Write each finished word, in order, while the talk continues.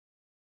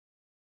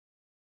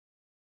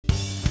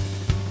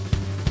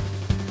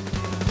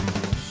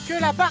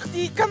la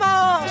partie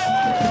commence!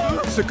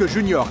 Ce que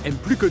Junior aime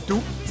plus que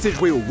tout, c'est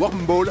jouer au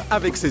wormball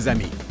avec ses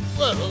amis.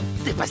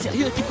 T'es pas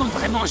sérieux? Tu comptes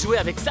vraiment jouer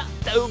avec ça?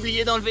 T'as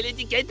oublié d'enlever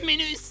l'étiquette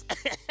Minus.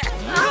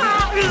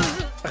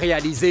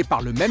 Réalisé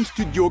par le même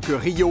studio que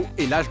Rio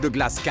et l'âge de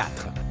glace 4.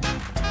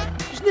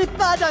 Je n'ai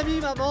pas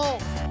d'amis, maman!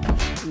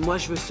 Moi,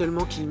 je veux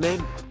seulement qu'il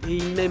m'aime. Et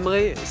il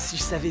m'aimerait si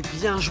je savais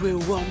bien jouer au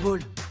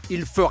wormball.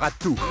 Il fera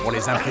tout pour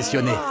les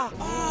impressionner.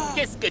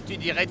 Qu'est-ce que tu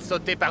dirais de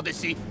sauter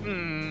par-dessus?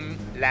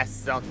 La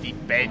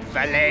centipède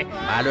valet.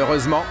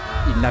 Malheureusement,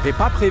 il n'avait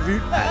pas prévu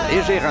un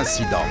léger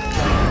incident.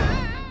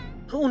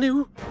 On est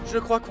où? Je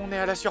crois qu'on est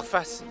à la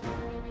surface.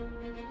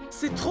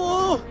 C'est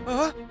trop haut!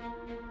 Oh,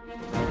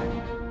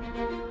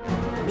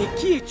 Mais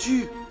qui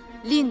es-tu?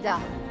 Linda,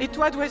 et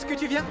toi, d'où est-ce que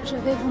tu viens? je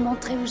vais vous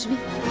montrer où je vis.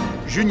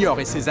 Junior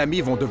et ses amis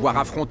vont devoir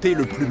affronter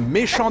le plus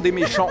méchant des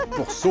méchants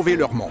pour sauver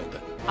leur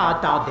monde.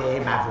 Entendez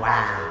ma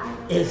voix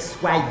et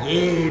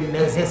soyez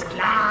mes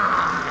esclaves.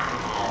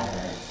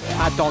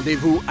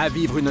 Attendez-vous à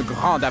vivre une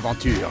grande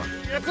aventure.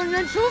 Il y a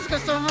combien de choses que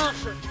ça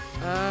marche?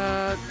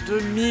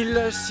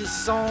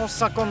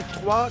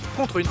 2653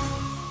 contre une.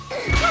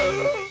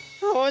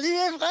 On y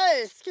est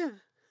presque!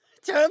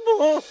 Tiens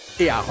bon!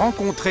 Et à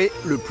rencontrer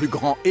le plus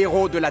grand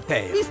héros de la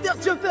Terre. Mister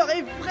Jumper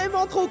est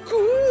vraiment trop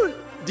cool!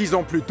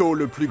 Disons plutôt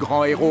le plus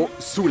grand héros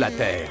sous la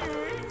Terre.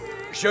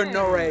 Je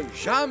n'aurais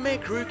jamais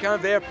cru qu'un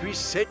verre puisse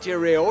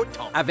s'étirer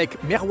autant.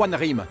 Avec Merwan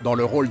Rim dans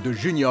le rôle de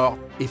Junior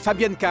et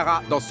Fabienne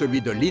Cara dans celui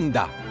de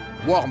Linda.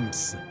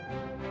 Worms.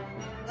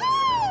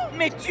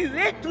 Mais tu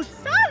es tout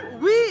sale!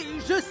 Oui,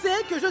 je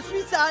sais que je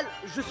suis sale.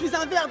 Je suis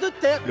un ver de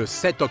terre. Le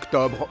 7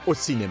 octobre au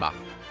cinéma.